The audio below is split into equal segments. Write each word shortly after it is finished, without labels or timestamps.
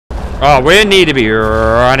Oh, we need to be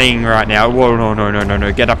running right now. Whoa, no, no, no, no,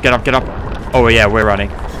 no. Get up, get up, get up. Oh, yeah, we're running.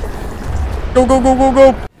 Go, go, go, go,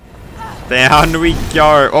 go. Down we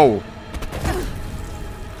go. Oh.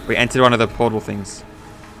 We entered one of the portal things.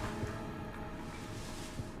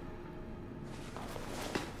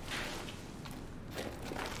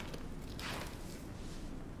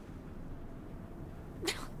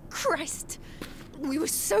 Christ! We were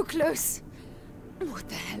so close. What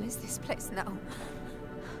the hell is this place now?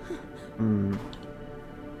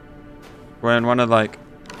 We're in one of, like,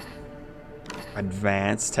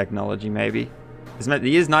 advanced technology, maybe. The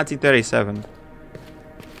year's 1937.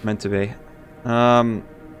 Meant to be.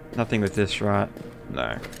 Nothing with this, right?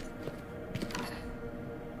 No.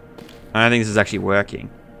 I don't think this is actually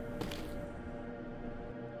working.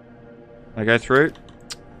 I go through.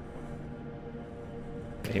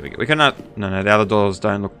 Here we go. We cannot. No, no. The other doors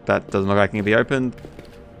don't look. That doesn't look like it can be opened.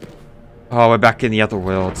 Oh, we're back in the other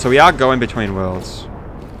world. So we are going between worlds.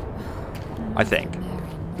 I think.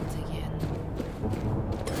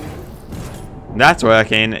 That's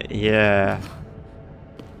working. Yeah.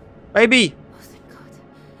 Baby. Oh, thank God.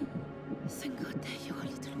 Thank God, there you are,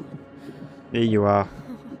 little one. There you are.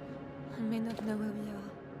 I may not know where we are,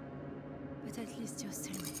 but at least you're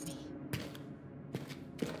still with me.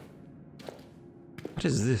 What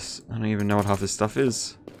is this? I don't even know what half this stuff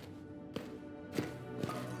is.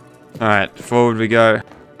 Alright, forward we go.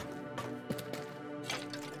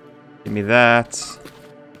 Give me that.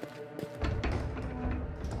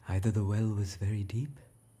 Either the well was very deep,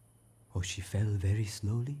 or she fell very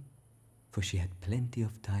slowly, for she had plenty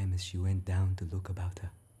of time as she went down to look about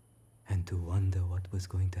her, and to wonder what was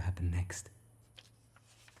going to happen next.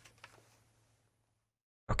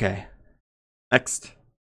 Okay. Next.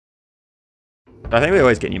 I think we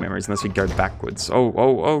always get new memories unless we go backwards. Oh,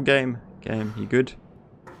 oh, oh, game. Game, you good?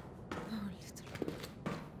 Oh, little.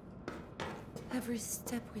 Every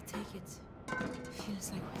step we take it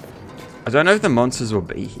feels like we I don't know if the monsters will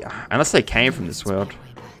be here. Unless they came from this world.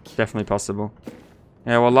 Definitely possible.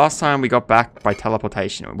 Yeah, well, last time we got back by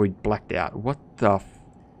teleportation, we blacked out. What the f...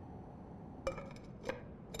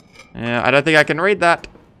 Yeah, I don't think I can read that.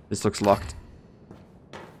 This looks locked.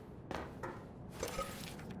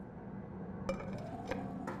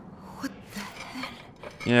 What the hell?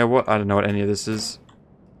 Yeah, what? I don't know what any of this is.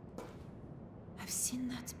 I've seen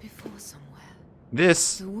that before somewhere.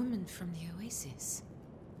 This? The woman from the Oasis.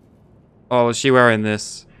 Oh, was she wearing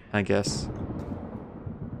this? I guess.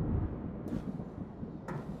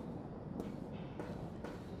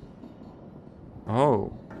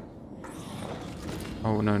 Oh.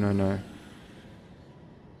 Oh, no, no, no.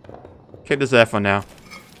 Keep this there for now.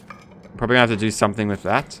 Probably gonna have to do something with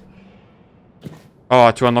that.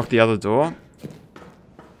 Oh, to unlock the other door?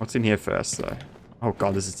 What's in here first, though? Oh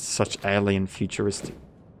god, this is such alien futuristic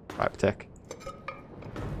type tech.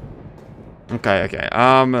 Okay, okay.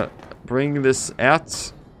 Bring this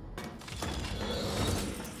out.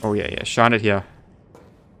 Oh, yeah, yeah. Shine it here.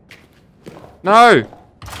 No!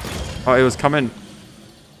 Oh, it was coming.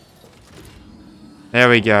 There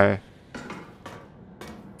we go.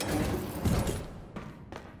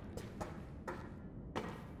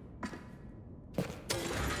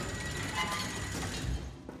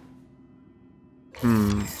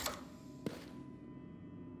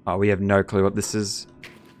 Oh, we have no clue what this is.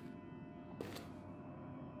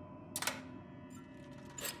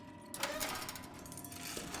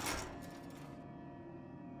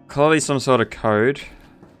 Clearly some sort of code.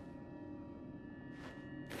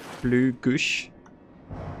 Blue gush.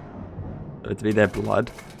 To be their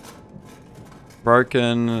blood.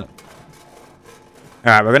 Broken.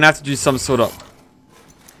 Alright, we're gonna have to do some sort of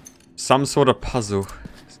puzzle.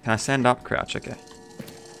 Can I stand up? Crouch, okay.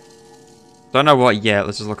 Don't know what yet.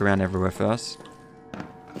 Let's just look around everywhere first.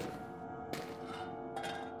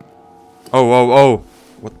 Oh, oh, oh.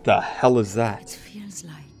 What the hell is that? It feels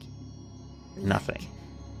like Nothing.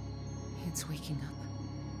 It's waking up.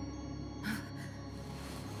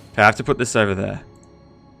 Okay, I have to put this over there.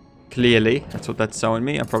 Clearly, that's what that's showing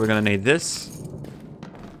me. I'm probably going to need this.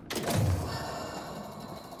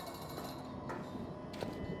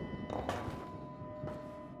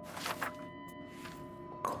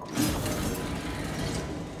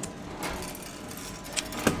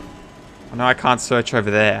 Oh, no, I can't search over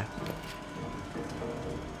there.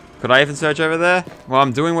 Could I even search over there? Well,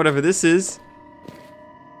 I'm doing whatever this is.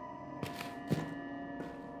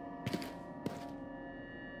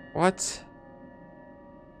 What?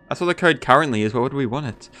 That's what the code currently is. What would we want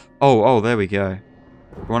it? Oh, oh, there we go.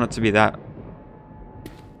 We want it to be that.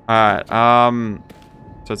 Alright,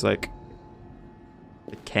 so it's like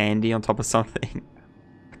a candy on top of something.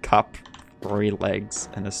 A cup. 3 legs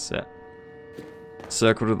and a set.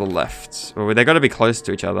 Circle to the left. Well, they got to be close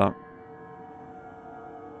to each other.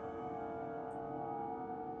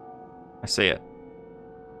 I see it.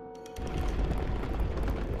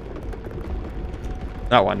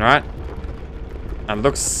 That one, right? That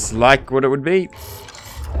looks like what it would be.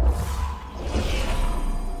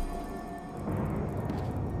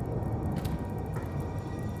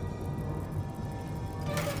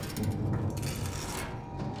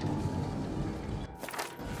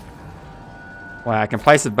 Wow, I can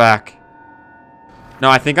place it back. No,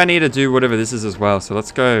 I think I need to do whatever this is as well. So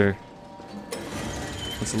let's go.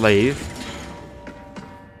 Let's leave.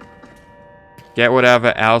 Get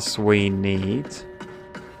whatever else we need.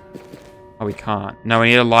 Oh, we can't. No, we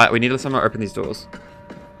need a light. We need someone to open these doors.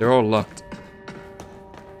 They're all locked.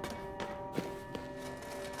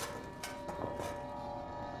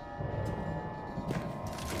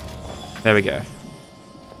 There we go.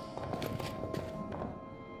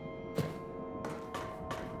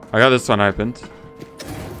 I got this one opened.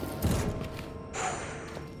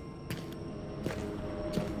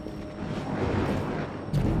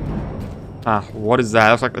 Ah, what is that?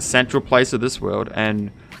 Looks like the central place of this world. And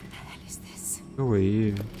What the hell is this? who are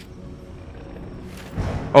you?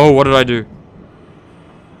 Oh, what did I do?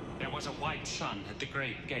 There was a white sun at the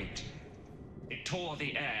great gate. It tore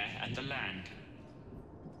the air and the land.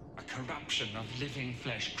 A corruption of living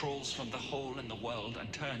flesh crawls from the hole in the world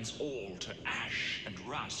and turns all to ash and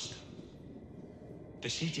rust. The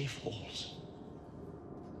city falls.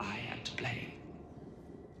 I am to blame.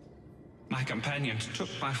 My companions took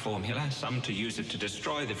my formula, some to use it to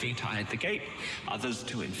destroy the Vitae at the gate, others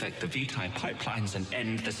to infect the Vitae pipelines and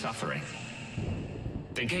end the suffering.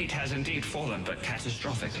 The gate has indeed fallen, but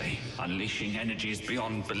catastrophically, unleashing energies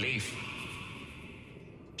beyond belief.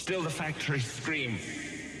 Still the factories scream.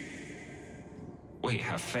 We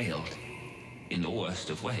have failed, in the worst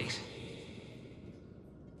of ways.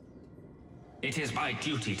 It is my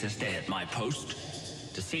duty to stay at my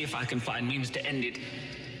post, to see if I can find means to end it.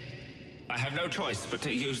 I have no choice but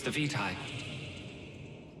to use the Vitae.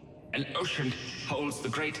 An ocean holds the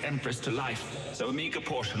great Empress to life, so a meager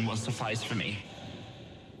portion will suffice for me.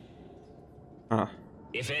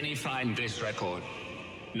 If any find this record,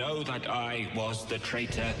 know that I was the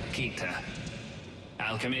traitor Kita,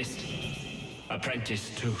 alchemist,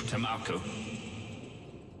 apprentice to Tamaku.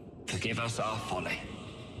 Forgive us our folly.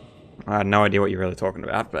 I had no idea what you're really talking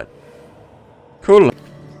about, but cool.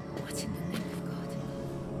 What in the name of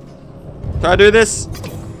God? Can I do this?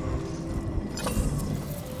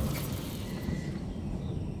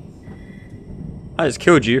 I just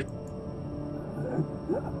killed you.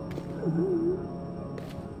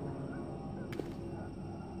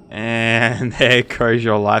 And there goes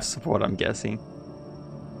your life support, I'm guessing.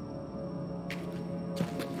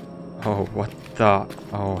 Oh, what the?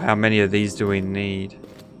 Oh, how many of these do we need?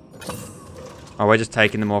 Oh, we're just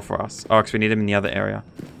taking them all for us. Oh, because we need them in the other area.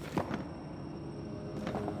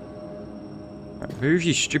 Right, move,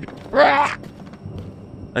 you stupid.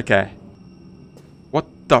 Okay. What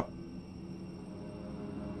the?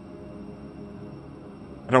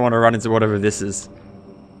 I don't want to run into whatever this is.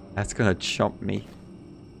 That's gonna chomp me.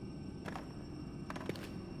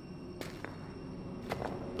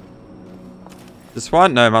 This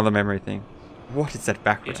one? No, mother memory thing. What is that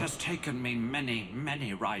background? It has taken me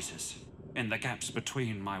many rises in the gaps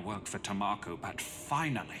between my work for Tamaku, but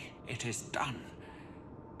finally it is done.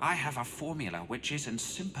 I have a formula which is in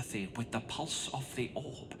sympathy with the pulse of the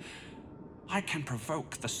orb. I can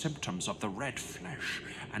provoke the symptoms of the red flesh,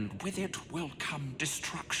 and with it will come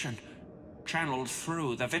destruction, channeled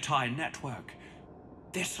through the Vitae network.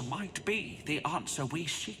 This might be the answer we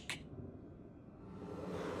seek.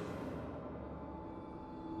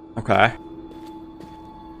 Okay.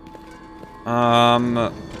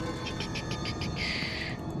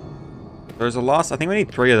 There's a last. I think we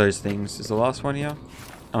need 3 of those things. Is the last one here?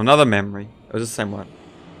 Oh, another memory. It was the same one.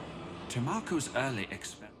 Tamaku's early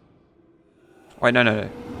experiment. Wait, no. That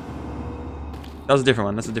was a different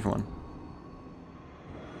one. That's a different one.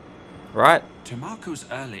 Right? Tamaku's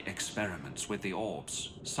early experiments with the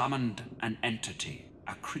orbs summoned an entity,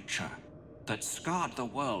 a creature, that scarred the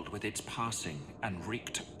world with its passing and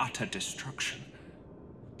wreaked utter destruction.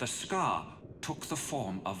 The scar took the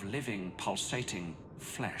form of living, pulsating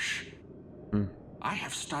flesh. I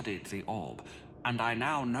have studied the orb, and I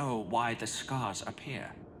now know why the scars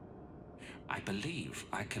appear. I believe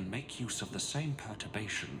I can make use of the same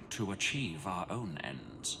perturbation to achieve our own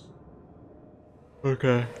ends.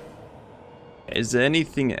 Okay. Is there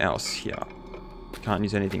anything else here? Can't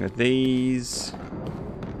use anything with these.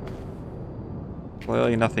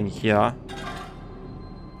 Clearly nothing here.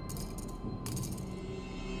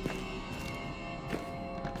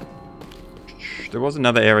 There was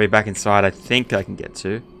another area back inside I think I can get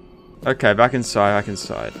to. Okay, back inside,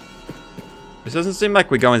 This doesn't seem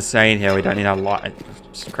like we go insane here. We don't need our light.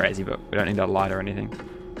 It's crazy, but we don't need our light or anything.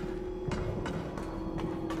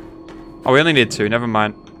 Oh, we only need 2. Never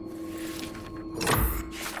mind.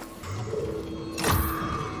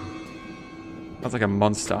 That's like a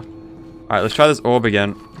monster. Alright, let's try this orb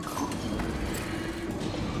again.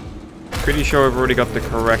 Pretty sure we've already got the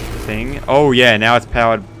correct thing. Oh yeah, now it's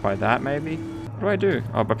powered by that maybe? What do?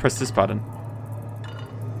 Oh, I press this button.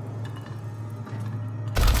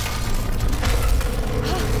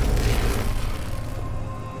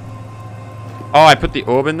 Oh, I put the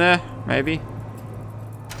orb in there? Maybe?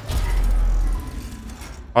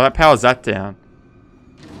 Oh, that powers that down.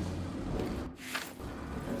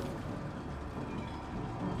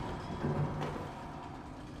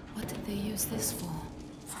 What did they use this for?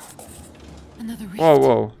 Another rift. Whoa,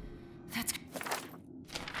 whoa. That's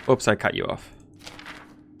Oops, I cut you off.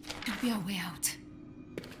 could be our way out.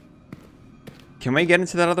 Can we get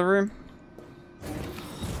into that other room?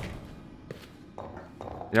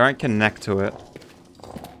 You don't connect to it.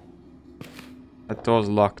 That door's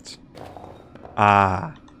locked.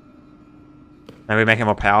 Ah. Maybe make it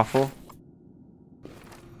more powerful?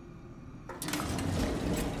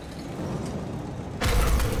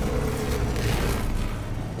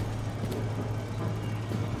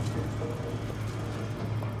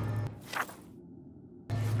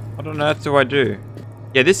 What on earth do I do?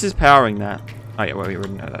 Yeah, this is powering that. Oh yeah, well, we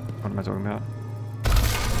already know that. What am I talking about?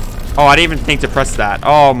 Oh, I didn't even think to press that.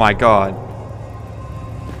 Oh my god.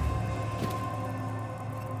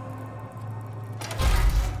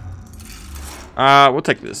 We'll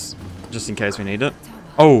take this. Just in case we need it.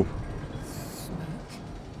 Oh.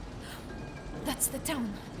 That's the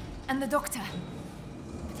town. And the doctor.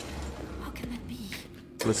 How can that be?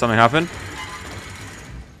 Did something happen?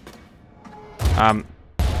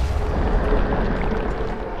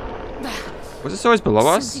 Was this always below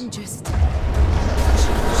us? Something just...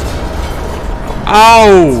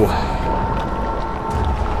 Oh!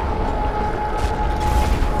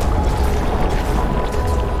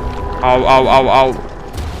 Oh.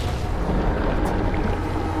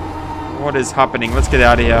 What is happening? Let's get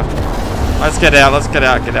out of here. Let's get out. Get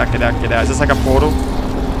out. Is this like a portal?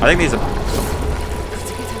 I think these are...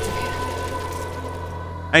 Let's get out of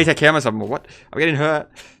here. I need to take care of myself more. What? I'm getting hurt.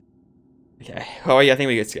 Okay. Oh yeah, I think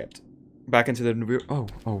we get skipped. Back into the...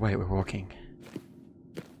 Oh wait, we're walking.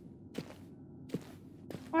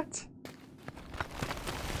 What?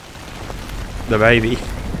 The baby.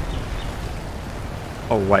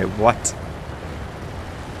 Oh wait, what?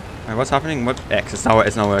 Wait, what's happening? What X? It's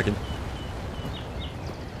not working.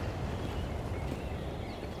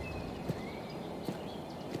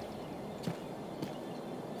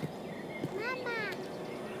 Mama.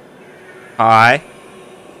 Hi.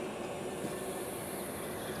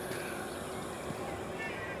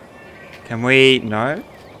 Can we... No?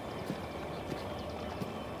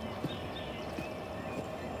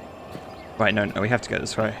 Wait, no, we have to go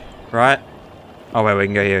this way. Right? Oh, wait, we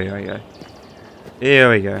can go here. Here we go. Here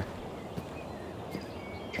we go.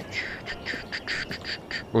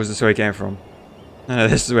 Was this where we came from? No,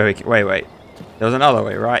 this is where we... Wait. There was another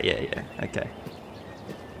way, right? Yeah. Okay.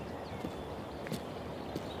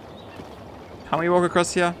 Can't we walk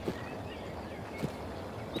across here?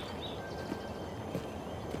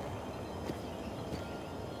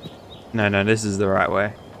 No, this is the right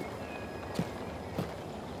way.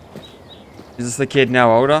 Is this the kid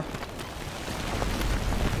now older?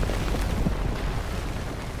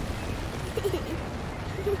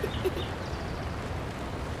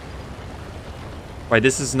 Wait,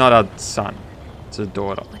 this is not a son. It's a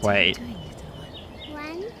daughter. What Wait. are you doing, little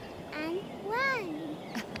one? 1 and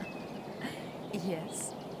 1.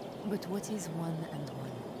 Yes. But what is 1 and 1?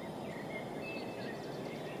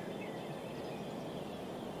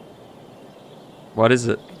 What is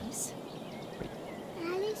it? Alice?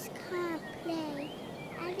 Alice can't play.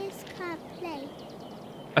 Alice can't play.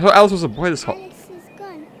 I thought Alice was a boy this whole... Alice is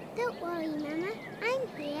gone. Don't worry, Mama. I'm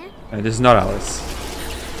here. No, this is not Alice.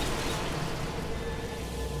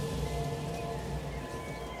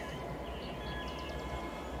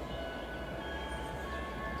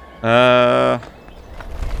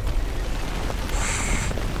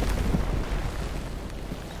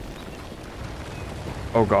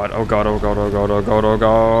 Oh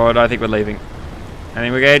god. I think we're leaving. I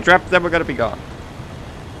think we're getting trapped, then we're gonna be gone.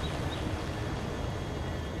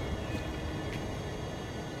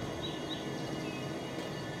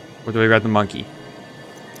 Or do we grab the monkey?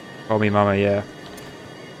 Call me mama, yeah.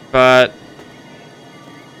 But...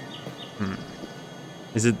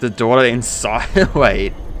 Is it the daughter inside?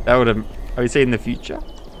 Wait. That would have Are we seeing the future?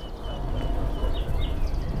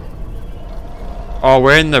 Oh,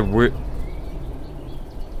 we're in the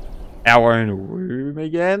our own room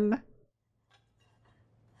again?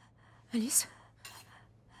 Alice?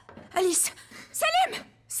 Alice! Salim!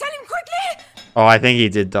 Salim, quickly! Oh, I think he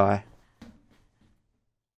did die.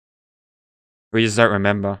 We just don't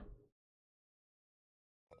remember.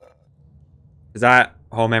 Because that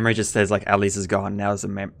whole memory just says like Alice is gone. Now is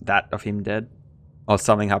that of him dead? Or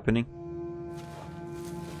something happening?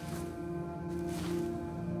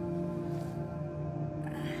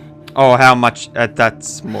 Oh, how much?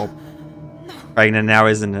 That's more pregnant now,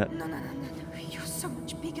 isn't it? No. You're so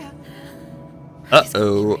much bigger.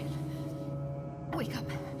 Uh-oh. Wake up.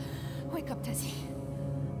 Wake up, Tessie.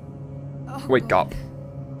 Oh, Wake God. up.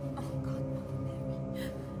 Oh, God, Mother Mary.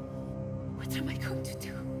 What am I going to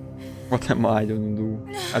do? What am I going to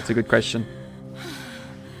do? That's a good question.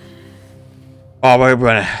 Oh, we're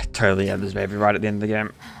gonna totally end this baby right at the end of the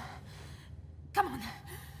game. Come on.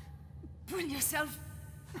 Pull yourself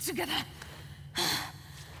together.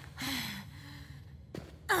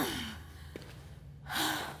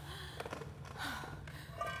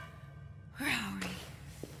 Where are we?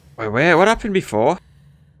 Wait, where? What happened before?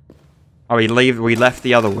 Oh, we left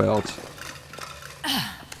the other world.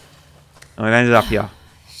 And we ended up here.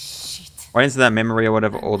 Shit. Went into that memory or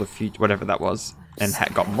whatever, or the future, whatever that was, and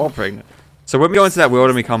got more pregnant. So when we go into that world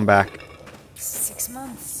and we come back, 6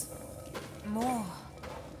 months. More.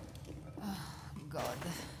 Oh, God.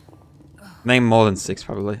 name more than 6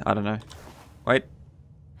 probably. I don't know. Wait,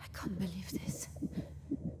 I can't believe this.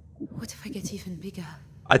 What if I get even bigger?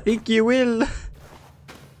 I think you will.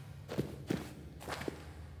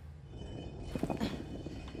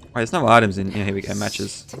 Wait, there's no items in here. Here we go,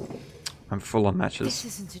 matches. I'm full on matches. This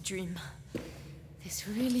isn't a dream. This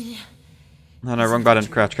really... No, wrong button.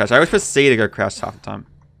 Crouch. I always press C to go crouch half the time.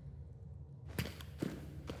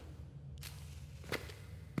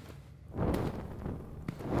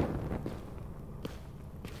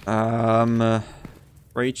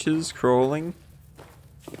 Reaches, crawling.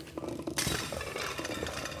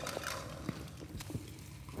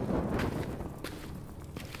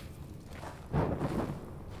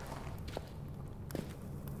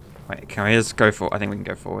 Wait, can we just go for? I think we can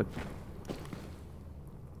go forward.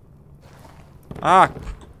 Ah!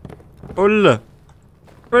 Pull!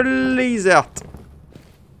 Please out!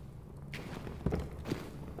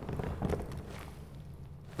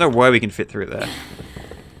 No way we can fit through there.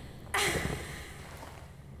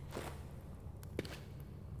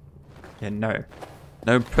 Yeah, no.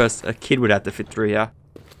 A kid would have to fit through here.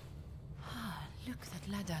 Ah, look, that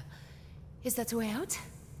ladder. Is that the way out?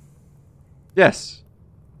 Yes.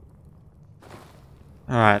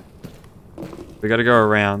 Alright. We gotta go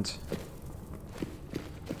around.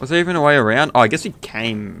 Was there even a way around? Oh, I guess we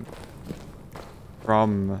came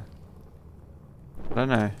from... I don't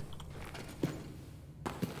know.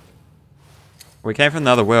 We came from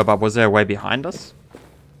the other world, but was there a way behind us?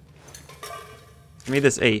 Give me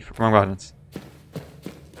this E. Wrong buttons.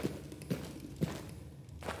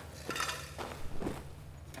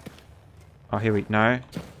 Oh, here we... No.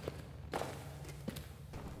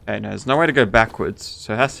 Okay, no, there's no way to go backwards,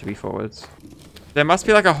 so it has to be forwards. There must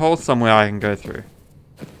be like a hole somewhere I can go through.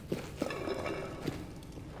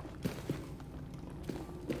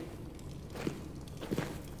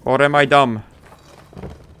 Or am I dumb?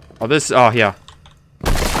 Oh, this... Oh, here.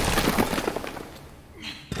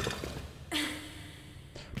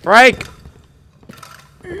 Break!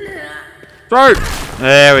 Throw!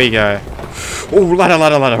 There we go. Oh,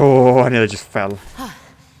 ladder. Oh, I nearly just fell.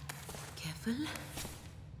 Careful.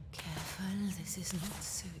 Careful. This is not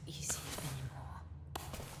so easy anymore.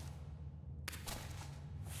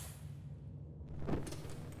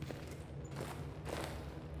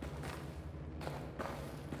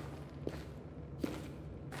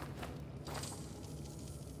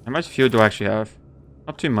 How much fuel do I actually have?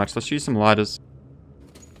 Not too much. Let's use some lighters.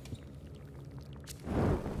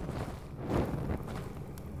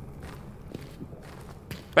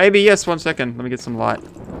 Baby, yes, 1 second. Let me get some light.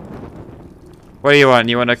 What do you want?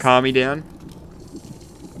 You want to calm me down?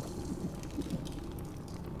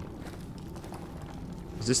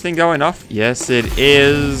 Is this thing going off? Yes, it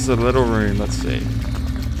is. A little room. Let's see.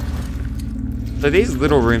 So these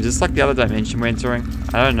little rooms, it's like the other dimension we're entering.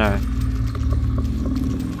 I don't know.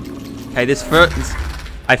 Okay, this first...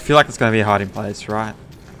 I feel like it's going to be a hiding place, right?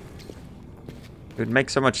 It would make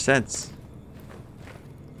so much sense.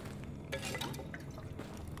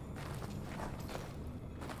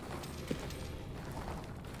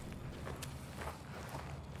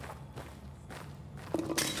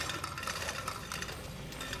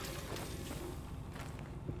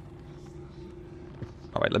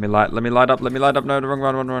 wait, let me light up, no, wrong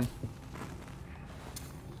run.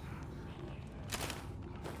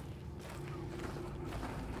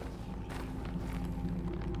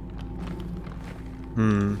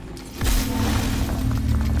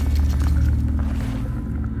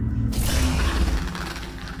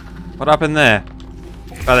 What happened there?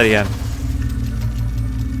 Try that again.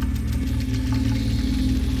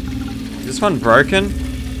 Is this one broken?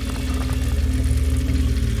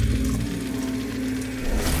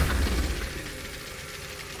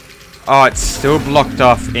 Oh, it's still blocked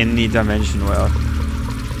off in the dimension world.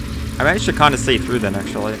 I managed to kind of see through then,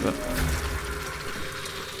 actually, but...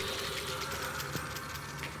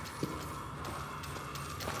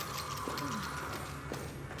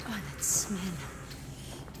 Oh, that smell.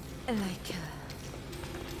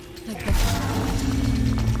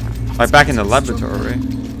 Like back in the laboratory.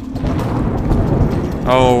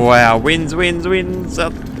 Oh wow, winds.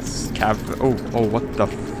 That's cab. Oh, what the?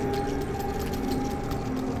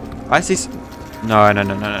 I see. No, I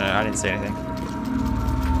didn't see anything.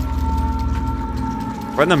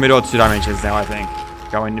 We're in the middle of 2 dimensions now, I think.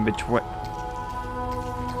 Going in between.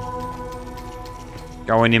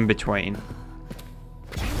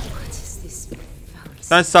 What is this?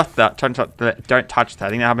 Don't touch that. Don't touch that. I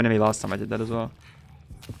think that happened to me last time I did that as well.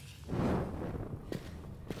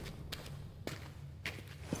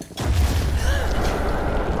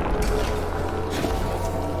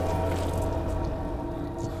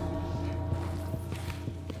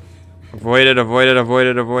 Avoid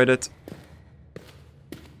it.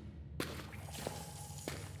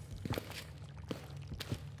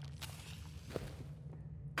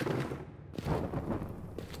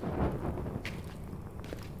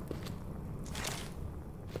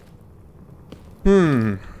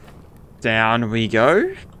 Down we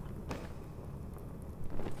go.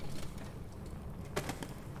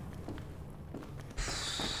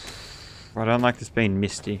 I don't like this being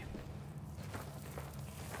misty.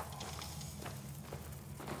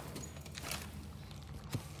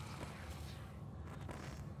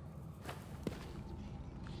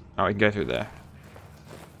 Oh, we can go through there.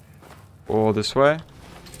 Or this way.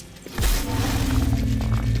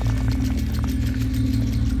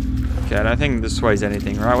 Okay, I don't think this way's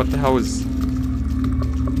anything, right? What the hell is... I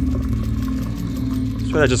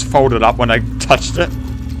swear that just folded up when I touched it.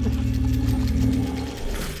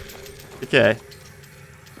 Okay.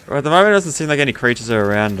 Well, at the moment it doesn't seem like any creatures are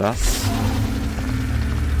around us.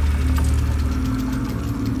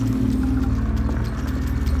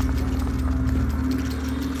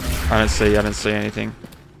 I don't see anything.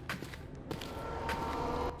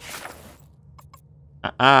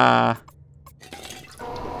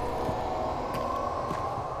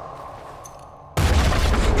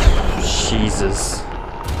 Jesus.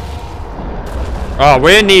 Oh,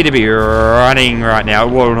 we need to be running right now.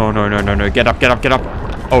 Whoa, no. Get up.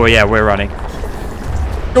 Oh, yeah, we're running.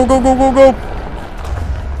 Go.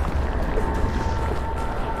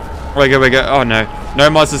 We go. Oh, no. No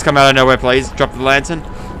monsters come out of nowhere, please. Drop the lantern.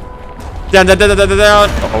 Down.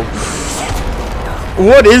 Uh-oh.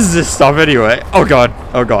 What is this stuff anyway? Oh god.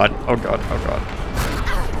 Oh,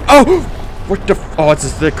 what the oh, it's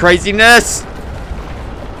just the craziness.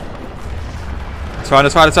 It's fine.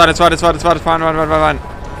 Run.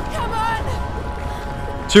 Come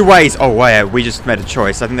on! 2 ways. Oh, wait, we just made a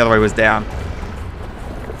choice. I think the other way was down.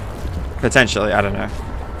 Potentially, I don't know.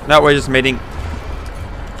 No, we're just meeting.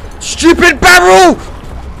 Stupid barrel!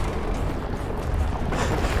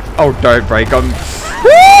 Oh, don't break them.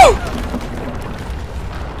 Woo!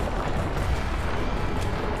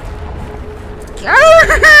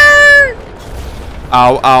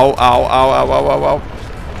 Ow.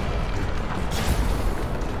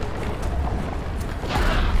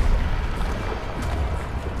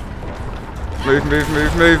 Move.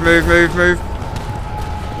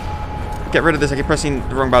 Get rid of this. I keep pressing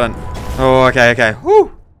the wrong button. Oh, okay.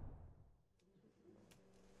 Woo!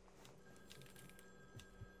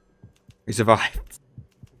 We survived.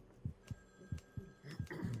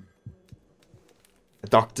 The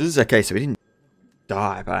doctors? Okay, so we didn't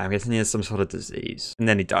die, but I'm guessing he has some sort of disease. And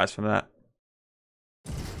then he dies from that.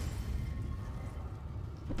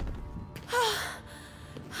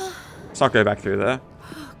 Let's not go back through there.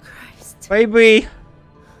 Oh, Christ. Baby!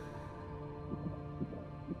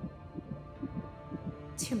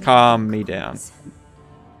 Calm me down.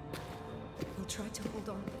 We'll try to hold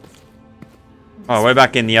on. Oh, we're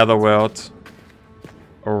back in the other world.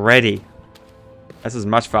 Already. This is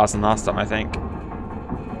much faster than last time, I think.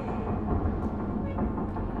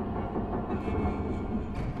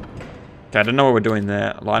 Okay, I don't know what we're doing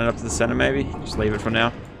there. Line it up to the center, maybe? Just leave it for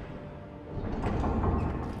now.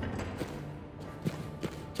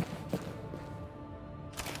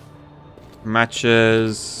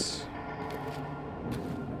 Matches.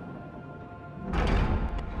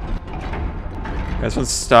 This one's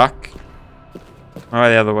stuck. Oh,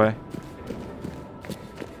 the other way.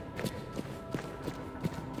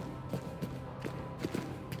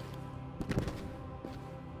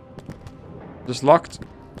 Just locked?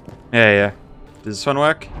 Yeah. Does this one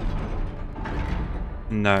work?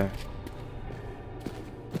 No.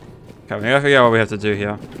 Okay, we gotta figure out what we have to do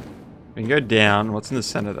here. We can go down. What's in the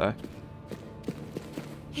center though?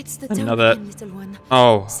 It's the Another. token, little one.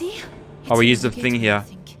 Oh. See? Oh, we It's used the another thing gateway, I here.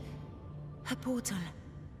 think. A portal,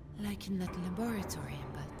 like in that laboratory,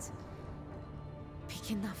 but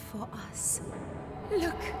big enough for us.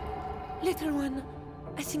 Look, little one.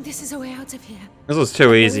 I think this is a way out of here. This was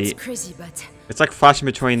too easy. It's crazy, but It's like flashing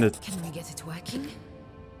between the. can we get it working?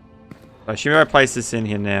 I assume I place this in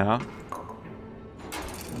here now.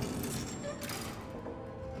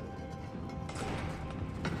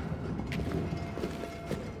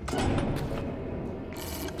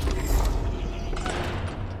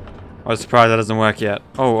 I was surprised that doesn't work yet.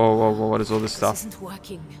 Oh, what is all this stuff? This isn't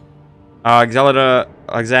working. Alexander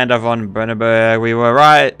von Brenneberg, we were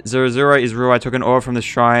right. 00 is real. I took an ore from the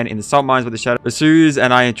shrine in the salt mines, but the shadow pursues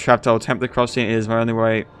and I am trapped. I'll attempt the crossing. It is my only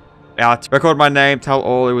way out. Record my name. Tell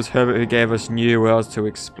all it was Herbert who gave us new worlds to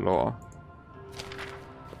explore.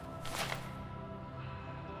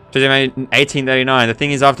 1839. The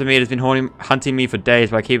thing is after me. It has been hunting me for days,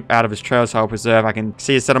 but I keep out of its trail, so I'll preserve. I can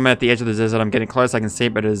see a settlement at the edge of the desert. I'm getting close. I can see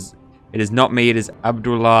it, but it is not me. It is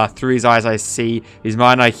Abdullah. Through his eyes I see. His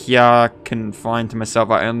mind I hear. Confined to myself.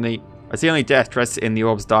 I see only death dressed in the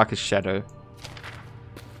orb's darkest shadow.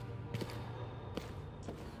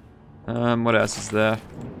 What else is there?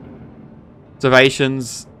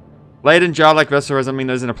 Observations. Laden jar-like vessel resembling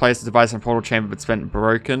those in a place, device and portal chamber, but spent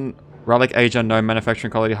broken. Relic age unknown, manufacturing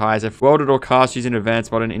quality highs. If welded or cast using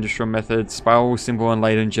advanced modern industrial methods. Spiral symbol and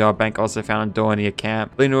laden jar. Bank also found on door near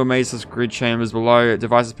camp. Leading to a mazeless grid chambers below.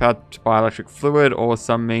 Devices powered by electric fluid or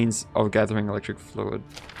some means of gathering electric fluid.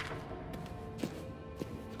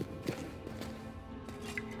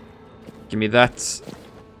 Give me that.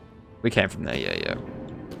 We came from there, yeah.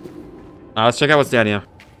 Let's check out what's down here.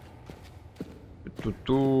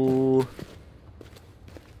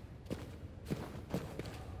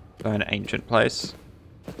 An ancient place.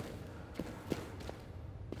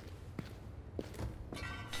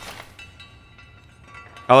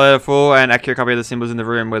 A full and accurate copy of the symbols in the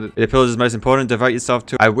room where the pillars is most important. Devote yourself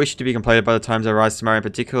to. I wish to be completed by the times I rise tomorrow. In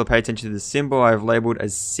particular, pay attention to the symbol I have labeled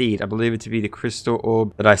as seed. I believe it to be the crystal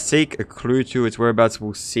orb that I seek. A clue to its whereabouts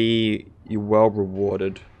will see you well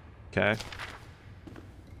rewarded. Okay.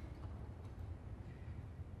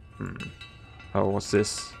 Oh, what's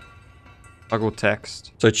this? Toggle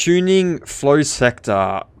text. So tuning, flow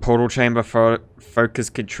sector, portal chamber, focus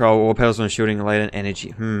control, all pedals on shielding latent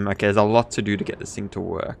energy. Okay, there's a lot to do to get this thing to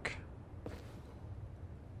work.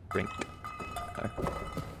 Drink. Okay.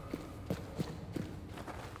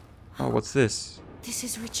 Oh, what's this? This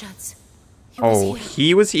is Richard's.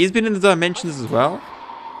 He's been in the dimensions as well?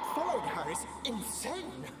 Following her is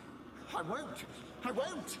insane. I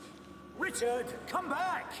won't. Richard, come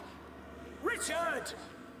back. Richard!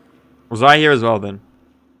 Was I here as well then?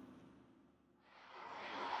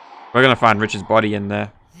 We're gonna find Richard's body in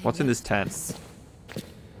there. What's in this tent?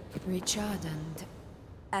 Richard and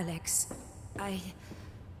Alex. I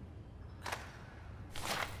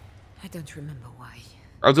don't remember why.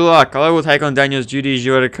 Abdullah, Kala will take on Daniel's duties.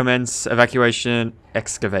 You are to commence excavation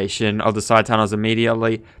of the side tunnels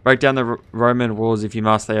immediately. Break down the Roman walls if you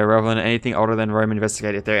must. They are relevant. Anything older than Roman,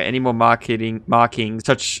 investigate. If there are any more markings,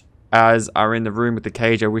 such as are in the room with the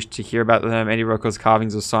cage, I wish to hear about them. Any records,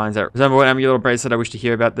 carvings, or signs that resemble an amulet or bracelet, I wish to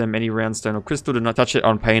hear about them. Any round stone or crystal, do not touch it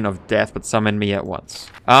on pain of death, but summon me at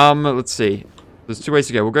once. Let's see. There's 2 ways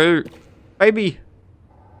to go. We'll go, maybe.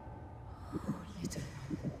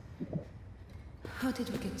 How did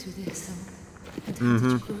we get to this? And how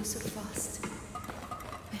did you go so fast?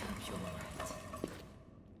 I hope you're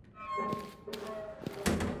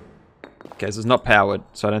alright. Okay, so it's not powered,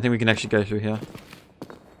 so I don't think we can actually go through here.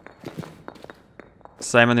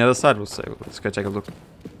 Same on the other side, we'll see. Let's go take a look.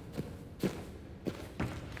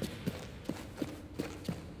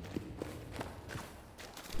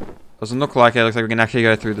 Doesn't look like it. Looks like we can actually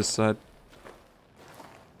go through this side.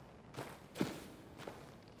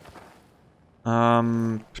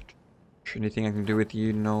 Anything I can do with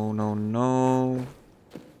you? No.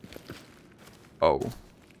 Oh.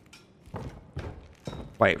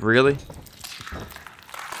 Wait, really?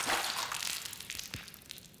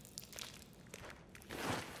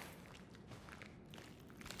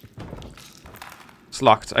 It's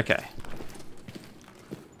locked. Okay.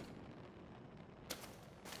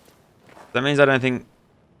 That means I don't think... In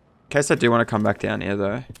case I do want to come back down here,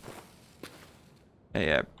 though.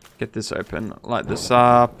 Yeah, get this open. Light this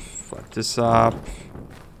up. Light this up.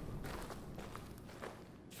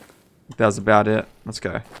 That was about it. Let's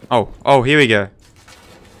go. Oh, here we go.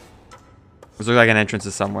 This looks like an entrance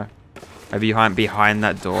is somewhere. Maybe behind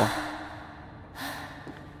that door.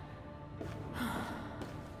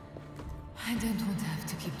 I don't want to have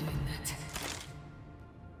to keep doing that.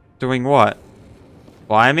 Doing what?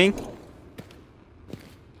 Climbing?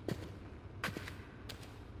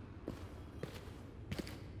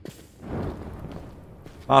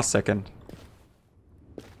 Last second.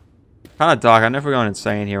 Kind of dark. I don't know if we're going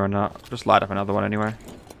insane here or not. Just light up another one anyway.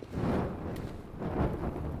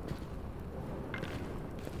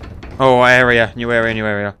 Oh, area. New area, new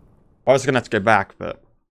area. I was going to have to go back, but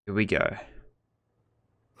here we go.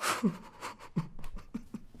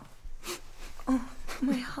 Oh,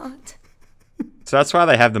 my heart. So that's why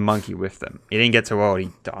they have the monkey with them. He didn't get too old.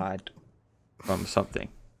 He died from something.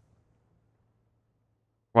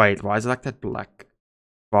 Wait, why is it like that black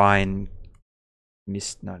vine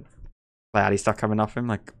mist? No. Cloudy stuff coming off him,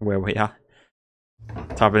 like where we are.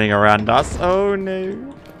 It's happening around us. Oh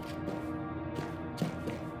no.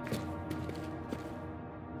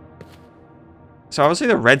 So obviously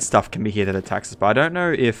the red stuff can be here that attacks us, but I don't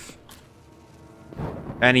know if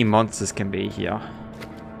any monsters can be here.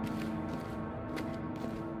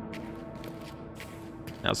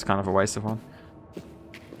 That was kind of a waste of one.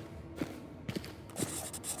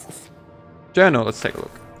 Journal, let's take a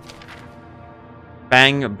look.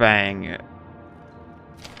 Bang, bang.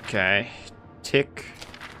 Okay. Tick.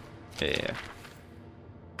 Yeah.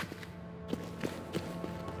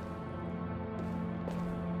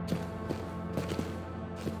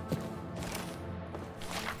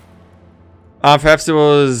 Perhaps there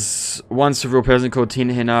was once a real person called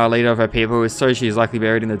Tinhina, leader of our people, so she is likely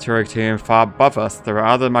buried in the Turek tomb far above us. There are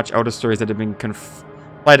other much older stories that have been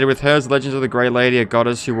conflated with hers. Legends of the Grey Lady, a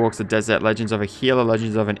goddess who walks the desert, legends of a healer,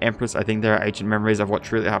 legends of an empress. I think there are ancient memories of what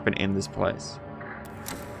truly happened in this place.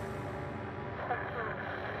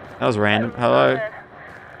 That was random. Hello?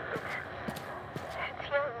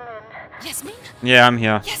 Yasmin? Yeah, I'm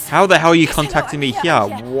here. Yes. How the hell are you Yes, contacting me here?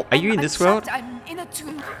 Are you in this world? I'm in a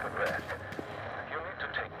tomb.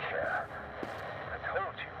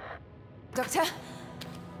 Doctor?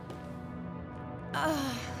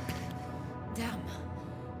 Damn.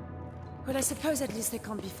 Well, I suppose at least they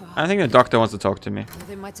can't be far. I think the doctor wants to talk to me. Well,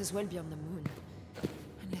 they might as well be on the moon.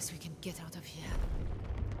 Unless we can get out of here.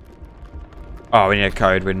 Oh, we need a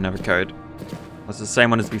code. We didn't have a code. Was it the same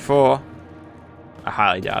one as before? I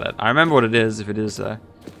highly doubt it. I remember what it is, if it is though.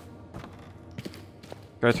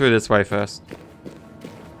 Go through this way first.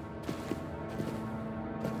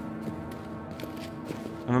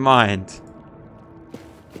 Never mind.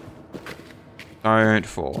 Don't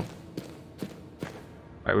fall.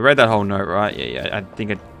 Wait, we read that whole note, right? Yeah. I don't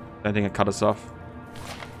think it cut us off.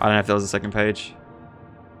 I don't know if that was the second page.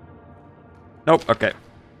 Nope. Okay.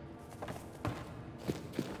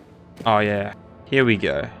 Oh yeah. Here we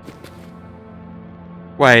go.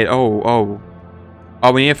 Wait. Oh,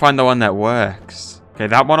 we need to find the one that works. Okay,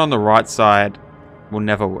 that one on the right side will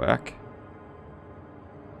never work.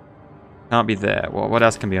 Can't be there. Well, what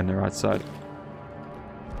else can be on the right side?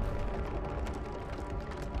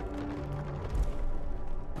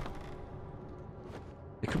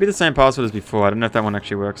 It could be the same password as before. I don't know if that one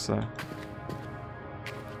actually works though.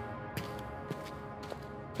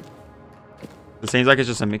 It seems like it's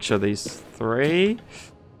just a mixture of these three.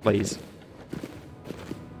 Please.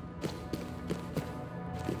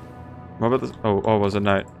 What about this? Oh, was a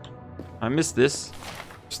note. I missed this.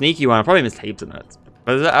 Sneaky one. I probably missed heaps of notes.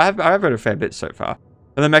 But I've read a fair bit so far.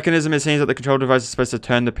 And the mechanism, it seems that the control device is supposed to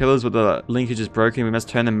turn the pillars, but the linkage is broken. We must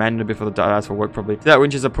turn them manually before the device will work properly. If that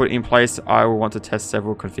winches are put in place, I will want to test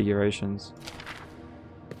several configurations.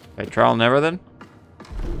 Okay, trial and error then.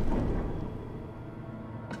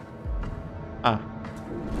 Ah.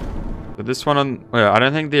 So this one on... Well, I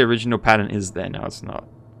don't think the original pattern is there. No, it's not.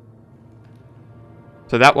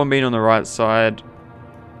 So that one being on the right side...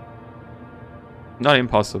 Not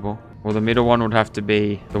impossible. Well, the middle one would have to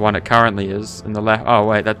be the one it currently is. And the left... Oh,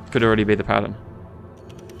 wait. That could already be the pattern.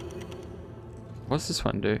 What's this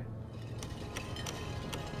one do?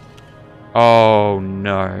 Oh,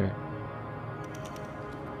 no.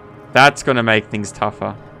 That's going to make things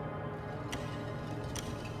tougher.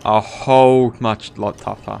 A whole lot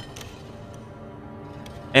tougher.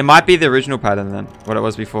 It might be the original pattern then. What it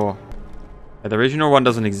was before. But the original one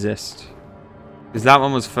doesn't exist. Because that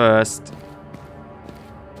one was first...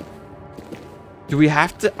 Do we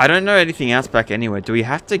have to... I don't know anything else back anywhere. Do we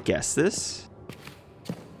have to guess this?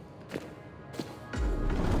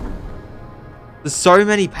 There's so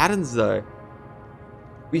many patterns though.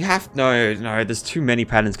 We have... No, there's too many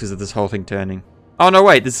patterns because of this whole thing turning. Oh, no,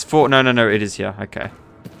 wait. There's 4. No, it is here. Okay.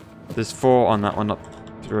 There's 4 on that one, not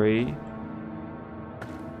 3.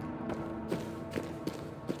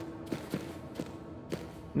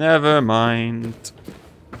 Never mind.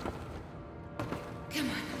 Come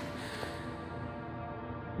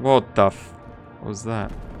on. What the f... What was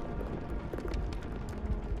that?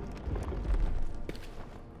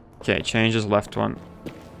 Okay, change his left one.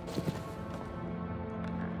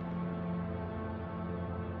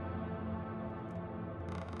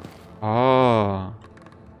 Oh.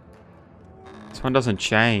 This one doesn't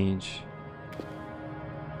change.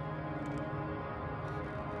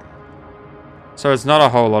 So it's not a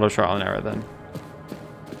whole lot of trial and error then.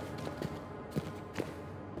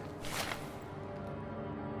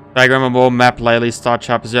 Diagram of wall map, Laylee, star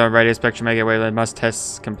chart, zero radius, spectrum, make it wayland, must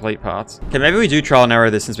test complete parts. Okay, maybe we do trial and error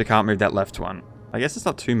this since we can't move that left one. I guess it's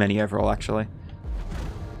not too many overall, actually.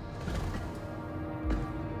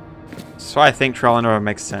 So I think trial and error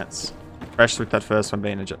makes sense. Especially with that first one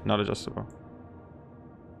being not adjustable.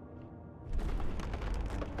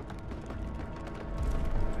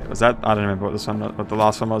 Okay, was that? I don't remember what this one, what the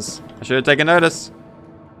last one was. I should have taken notice.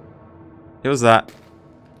 It was that.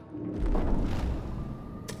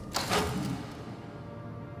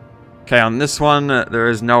 Okay, on this one, there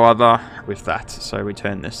is no other with that, so we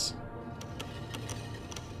turn this.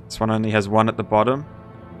 This one only has 1 at the bottom.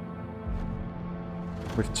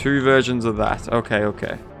 With 2 versions of that. Okay.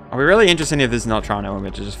 Are we really interested if this is not trying to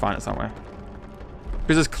image? Just find it somewhere.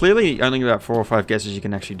 Because there's clearly only about 4 or 5 guesses you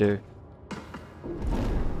can actually do.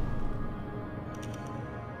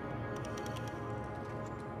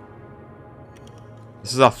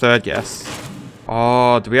 This is our 3rd guess.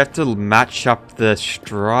 Oh, do we have to match up the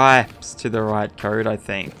stripes to the right code, I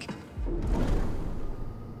think?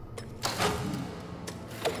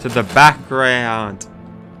 To the background.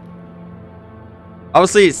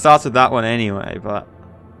 Obviously, it starts with that one anyway, but...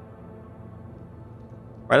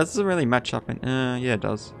 Wait, that doesn't really match up in... yeah, it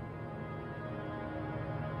does.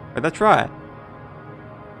 Wait, let's try it.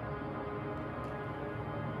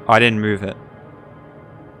 Oh, I didn't move it.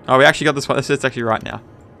 Oh, we actually got this one. This is actually right now.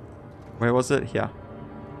 Where was it? Here.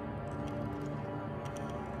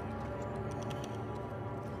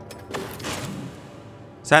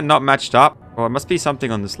 Is that not matched up? Oh, it must be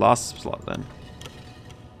something on this last slot then.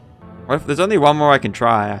 What if there's only one more I can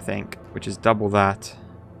try, I think, which is double that.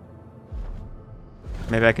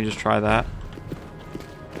 Maybe I can just try that.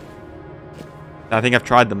 I think I've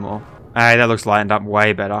tried them all. Hey, that looks lined up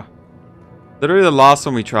way better. Literally the last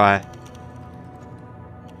one we try.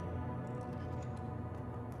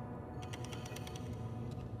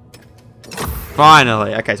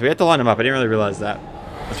 Finally. Okay, so we had to line them up. I didn't really realize that.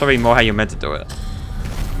 That's probably more how you're meant to do it.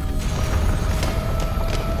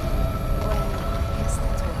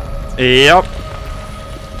 Yep.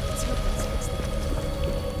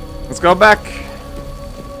 Let's go back.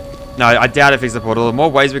 No, I doubt it fixed the portal. There are more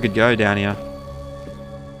ways we could go down here.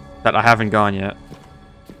 That I haven't gone yet.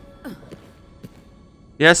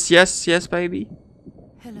 Yes, baby.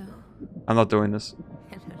 Hello. I'm not doing this.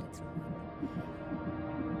 Hello, little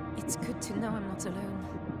one. It's good to know I'm not alone.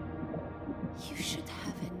 You should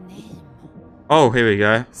have a name. Oh, here we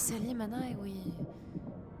go. Selim and I, we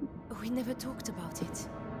never talked about it.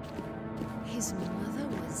 His mother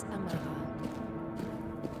was Amara.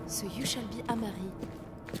 So you shall be Amari.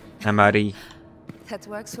 Amari. That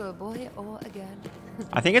works for a boy or a girl.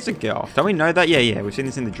 I think it's a girl. Don't we know that? Yeah. We've seen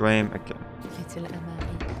this in the dream. Okay. Little Amari.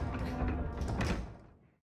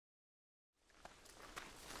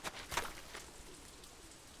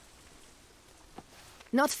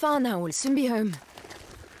 Not far now, we'll soon be home.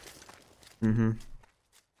 Mm-hmm.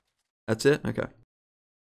 That's it? Okay.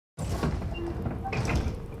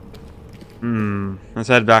 Let's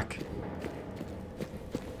head back.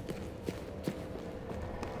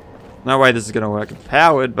 No way this is gonna work. It's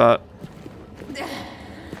powered, but...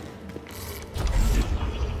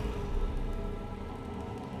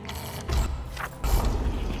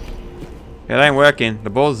 It ain't working. The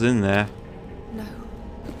ball's in there. No,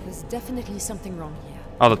 there's definitely something wrong here.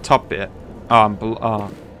 Oh, the top bit. Oh,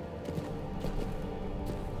 oh.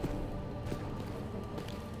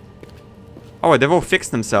 Oh, wait, they've all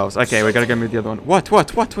fixed themselves. Okay, we gotta go move the other one. What? No.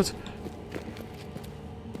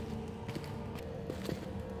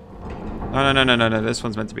 This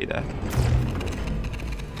one's meant to be there.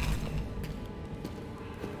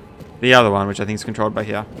 The other one, which I think is controlled by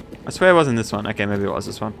here. I swear it wasn't this one. Okay, maybe it was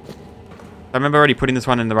this one. I remember already putting this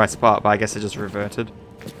one in the right spot, but I guess it just reverted.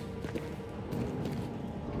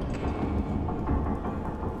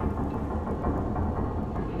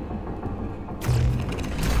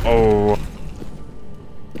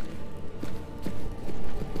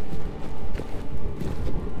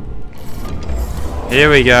 Here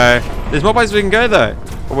we go. There's more places we can go though.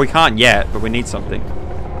 Well, we can't yet, but we need something.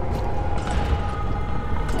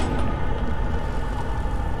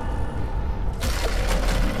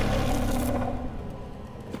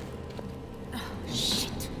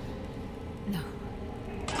 Shit. No.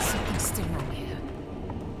 Something's still wrong here.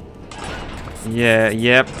 Yeah,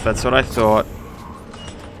 yep, that's what I thought.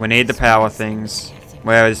 We need the power things.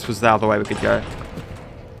 Well, this was the other way we could go.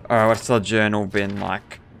 Alright, what's our journal been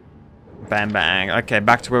like? Bang, bang. Okay,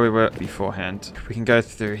 back to where we were beforehand. We can go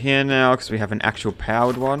through here now because we have an actual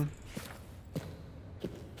powered one.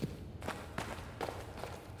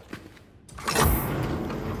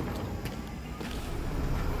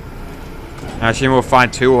 I assume we'll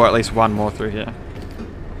find 2 or at least 1 more through here.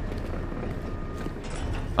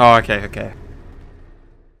 Oh, okay, okay.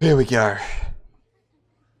 Here we go.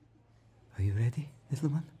 Are you ready, little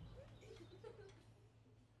one?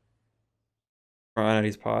 Right at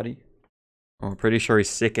his party. Oh, I'm pretty sure he's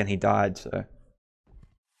sick and he died, so...